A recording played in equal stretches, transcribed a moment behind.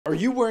Are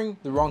you wearing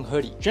the wrong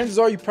hoodie? Chances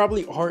are you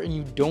probably are and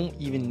you don't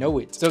even know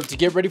it. So to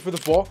get ready for the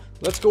fall,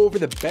 let's go over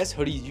the best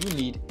hoodies you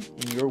need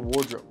in your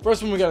wardrobe.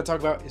 First one we gotta talk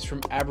about is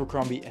from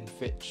Abercrombie &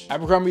 Fitch.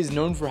 Abercrombie is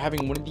known for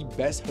having one of the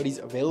best hoodies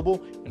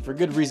available, and for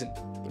good reason.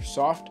 They're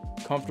soft,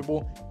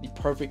 comfortable, the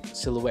perfect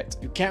silhouette.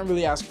 You can't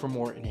really ask for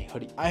more in a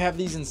hoodie. I have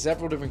these in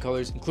several different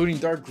colors, including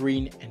dark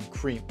green and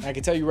cream. And I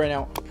can tell you right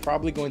now, I'm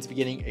probably going to be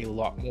getting a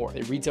lot more.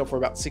 They retail for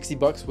about 60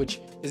 bucks, which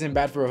isn't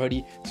bad for a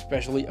hoodie,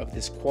 especially of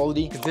this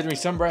quality, considering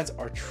some brands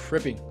are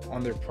tripping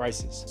on their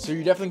prices. So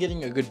you're definitely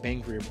getting a good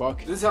bang for your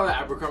buck. This is how the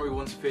Abercrombie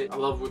ones fit. I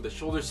love where the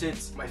shoulder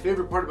sits. My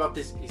favorite part about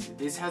this is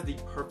this has the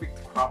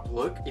perfect crop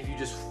look if you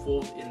just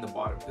fold in the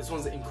bottom. This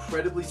one's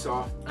incredibly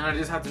soft, and I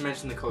just have to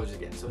mention the colors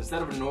again. So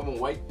instead of a normal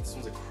white, this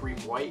one's a cream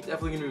white.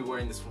 Definitely gonna be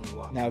wearing this one a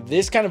lot. Now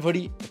this kind of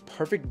hoodie, the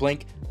perfect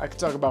blank, I could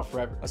talk about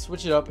forever. Let's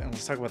switch it up and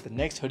let's talk about the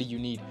next hoodie you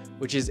need,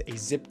 which is a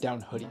zip down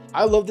hoodie.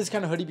 I love this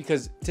kind of hoodie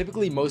because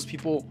typically most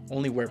people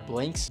only wear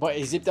blanks, but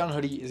a zip down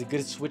hoodie is a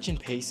good switch in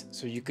pace,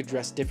 so you could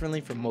dress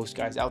differently from most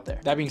guys out there.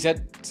 That being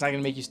said, it's not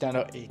gonna make you stand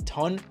out a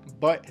ton,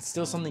 but it's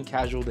still something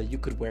casual that you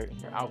could wear in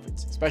your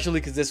outfits, especially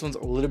because this one's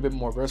a little bit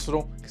more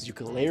versatile because you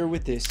could layer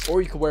with this,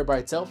 or you could wear it by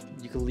itself.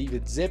 You could leave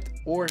it zipped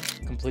or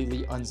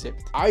completely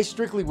unzipped. I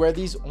strictly wear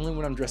these only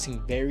when I'm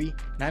dressing very,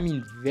 and I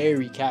mean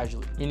very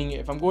casually, meaning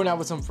if I'm going out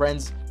with some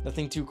friends,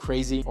 nothing too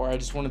crazy, or I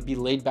just want to be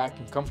laid back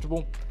and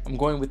comfortable, I'm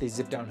going with a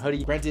zip down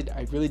hoodie. Granted,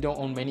 I really don't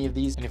own many of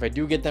these, and if I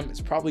do get them,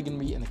 it's probably going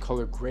to be in the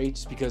color gray,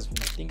 just because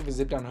when I think of a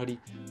zip down hoodie,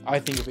 I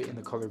think of it in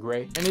the color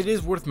gray. And it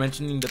is worth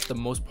mentioning that the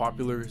most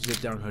popular zip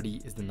down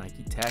hoodie is the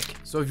Nike Tech,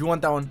 so if you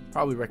want that one,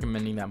 probably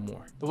recommending that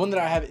more. The one that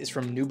I have is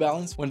from New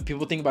Balance. When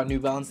people think about New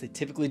Balance, they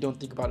typically don't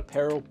think about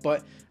apparel,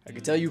 but I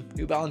can tell you,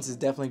 New Balance is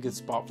definitely a good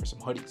spot for some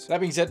hoodies.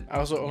 That being said, I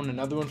also own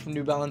another one from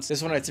New Balance.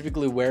 This one I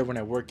typically wear when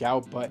I work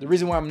out, but the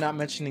reason why I'm not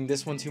mentioning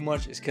this one too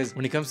much is because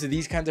when it comes to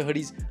these kinds of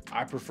hoodies,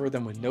 I prefer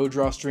them with no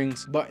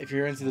drawstrings. But if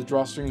you're into the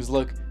drawstrings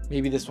look,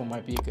 maybe this one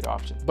might be a good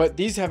option. But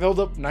these have held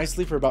up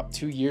nicely for about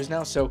 2 years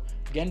now, so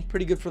again,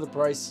 pretty good for the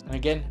price, and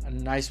again, a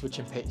nice switch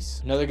in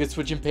pace. Another good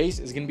switch in pace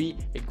is going to be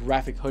a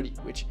graphic hoodie,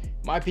 which in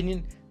my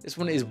opinion, this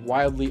one is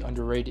wildly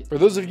underrated. For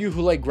those of you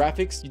who like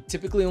graphics, you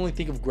typically only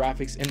think of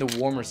graphics in the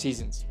warmer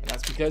seasons, and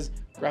that's because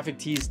graphic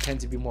tees tend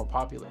to be more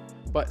popular.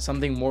 But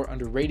something more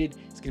underrated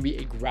is going to be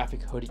a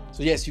graphic hoodie.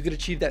 So yes, you could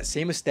achieve that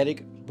same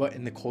aesthetic, but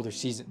in the colder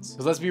seasons.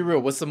 Because let's be real,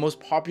 what's the most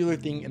popular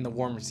thing in the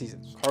warmer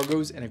seasons?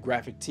 Cargos and a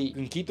graphic tee. You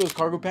can keep those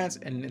cargo pants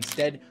and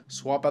instead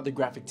swap out the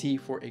graphic tee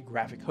for a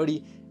graphic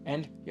hoodie,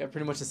 and you have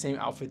pretty much the same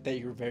outfit that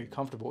you're very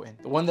comfortable in.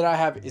 The one that I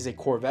have is a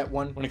Corvette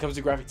one. When it comes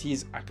to graphic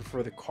tees, I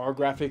prefer the car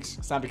graphics.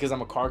 It's not because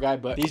I'm a car guy,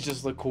 but these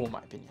just look cool in my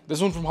opinion.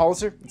 This one from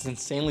Hollister, it's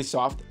insanely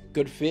soft,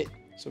 good fit,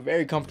 so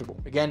very comfortable.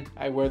 Again,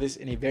 I wear this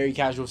in a very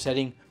casual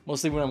setting,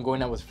 mostly when I'm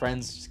going out with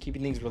friends, just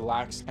keeping things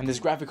relaxed. And this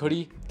graphic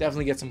hoodie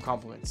definitely gets some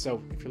compliments.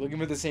 So if you're looking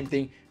for the same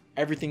thing,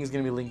 everything is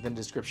going to be linked in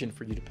the description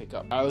for you to pick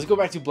up. Let's go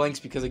back to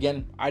blanks because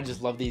again, I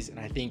just love these, and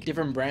I think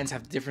different brands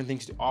have different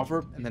things to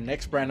offer. And the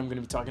next brand I'm going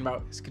to be talking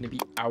about is going to be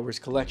Hours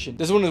Collection.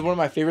 This one is one of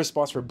my favorite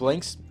spots for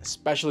blanks,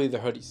 especially the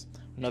hoodies.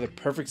 Another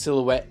perfect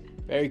silhouette,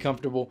 very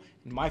comfortable,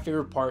 and my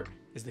favorite part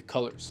is the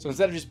colors. So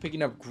instead of just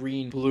picking up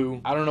green,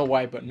 blue, I don't know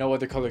why, but no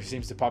other color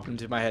seems to pop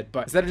into my head.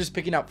 But instead of just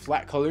picking out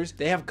flat colors,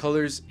 they have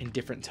colors in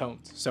different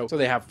tones. So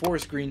they have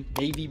forest green,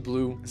 navy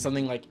blue, and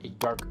something like a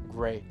dark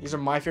gray. These are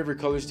my favorite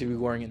colors to be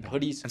wearing in the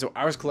hoodies. And so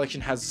Hours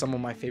Collection has some of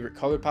my favorite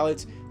color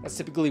palettes. That's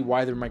typically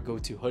why they're my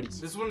go-to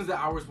hoodies. This one is the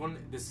Hours one.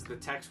 This is the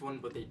text one,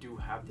 but they do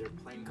have their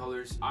plain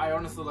colors. I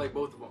honestly like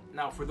both of them.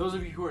 Now, for those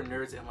of you who are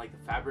nerds and like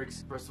the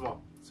fabrics, first of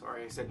all,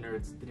 sorry I said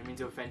nerds, didn't mean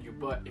to offend you,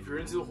 but if you're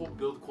into the whole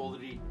build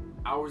quality,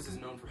 Hours is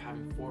known for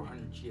having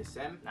 400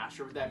 GSM. Not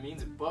sure what that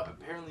means, but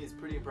apparently it's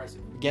pretty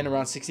impressive. Again,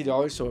 around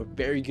 $60, so a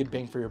very good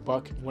bang for your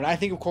buck. When I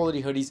think of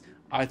quality hoodies,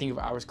 I think of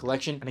Hours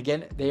Collection, and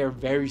again, they are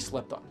very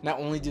slept on. Not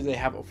only do they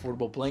have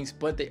affordable blanks,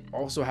 but they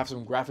also have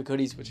some graphic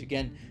hoodies, which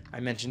again, I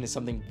mentioned is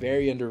something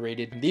very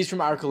underrated. And these from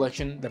Hours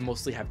Collection that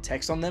mostly have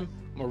text on them,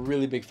 I'm a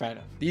really big fan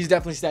of. These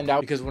definitely stand out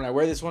because when I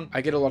wear this one,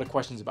 I get a lot of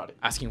questions about it,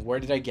 asking where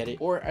did I get it,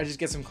 or I just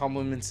get some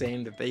compliments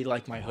saying that they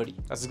like my hoodie.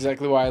 That's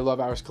exactly why I love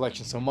Hours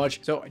Collection so much,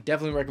 so I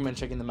definitely recommend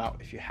checking them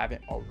out if you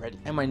haven't already.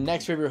 And my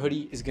next favorite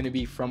hoodie is going to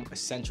be from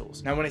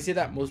Essentials. Now, when I say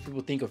that, most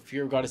people think of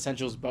Fear of God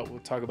Essentials, but we'll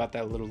talk about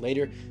that a little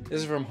later.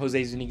 This is from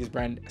Jose Zuniga's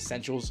brand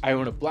Essentials. I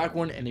own a black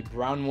one and a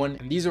brown one,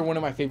 and these are one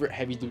of my favorite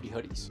heavy duty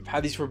hoodies. I've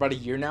had these for about a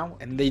year now,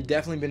 and they've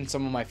definitely been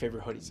some of my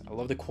favorite hoodies. I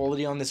love the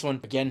quality on this one.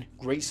 Again,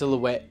 great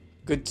silhouette,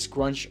 good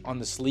scrunch on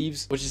the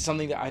sleeves, which is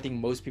something that I think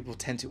most people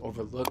tend to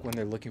overlook when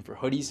they're looking for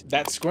hoodies.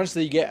 That scrunch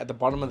that you get at the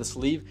bottom of the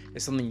sleeve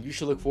is something you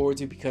should look forward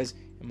to because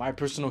in my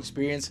personal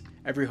experience,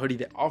 every hoodie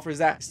that offers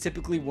that is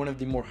typically one of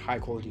the more high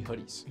quality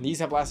hoodies. And these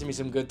have lasted me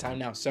some good time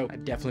now, so I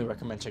definitely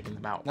recommend checking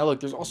them out. Now look,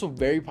 there's also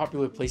very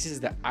popular places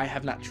that I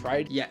have not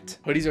tried yet.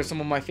 Hoodies are some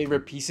of my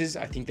favorite pieces.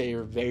 I think they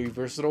are very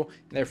versatile,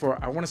 and therefore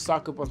I want to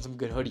stock up on some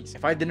good hoodies.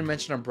 If I didn't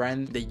mention a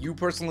brand that you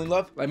personally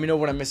love, let me know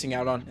what I'm missing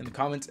out on in the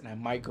comments and I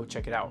might go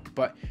check it out.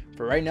 But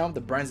for right now, the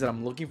brands that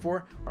I'm looking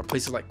for are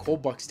places like Cole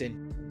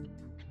Buxton,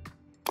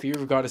 Fear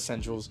of God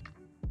Essentials,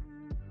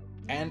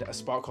 and a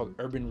spot called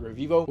Urban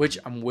Revivo, which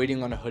I'm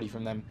waiting on a hoodie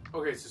from them.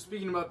 Okay, so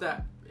speaking about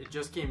that, it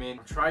just came in.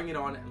 I'm trying it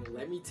on, and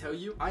let me tell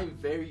you, I'm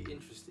very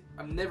interested.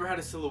 I've never had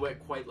a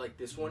silhouette quite like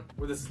this one,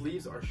 where the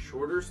sleeves are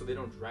shorter so they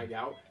don't drag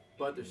out,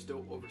 but they're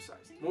still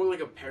oversized. More like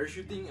a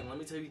parachute thing, and let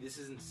me tell you, this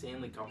is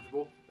insanely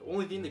comfortable. The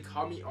only thing that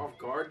caught me off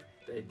guard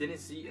that I didn't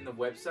see in the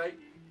website,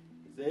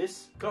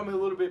 this caught me a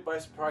little bit by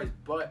surprise,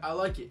 but I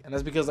like it. And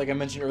that's because, like I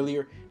mentioned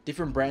earlier,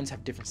 different brands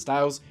have different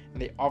styles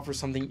and they offer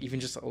something even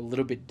just a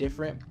little bit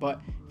different.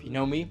 But if you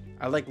know me,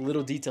 I like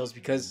little details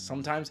because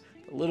sometimes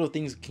the little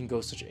things can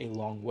go such a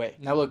long way.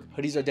 Now look,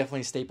 hoodies are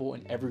definitely a staple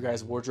in every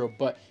guy's wardrobe,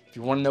 but if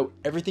you want to know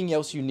everything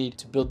else you need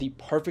to build the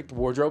perfect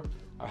wardrobe,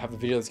 I'll have a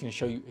video that's going to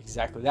show you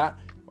exactly that.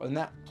 Other than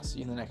that, I'll see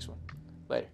you in the next one.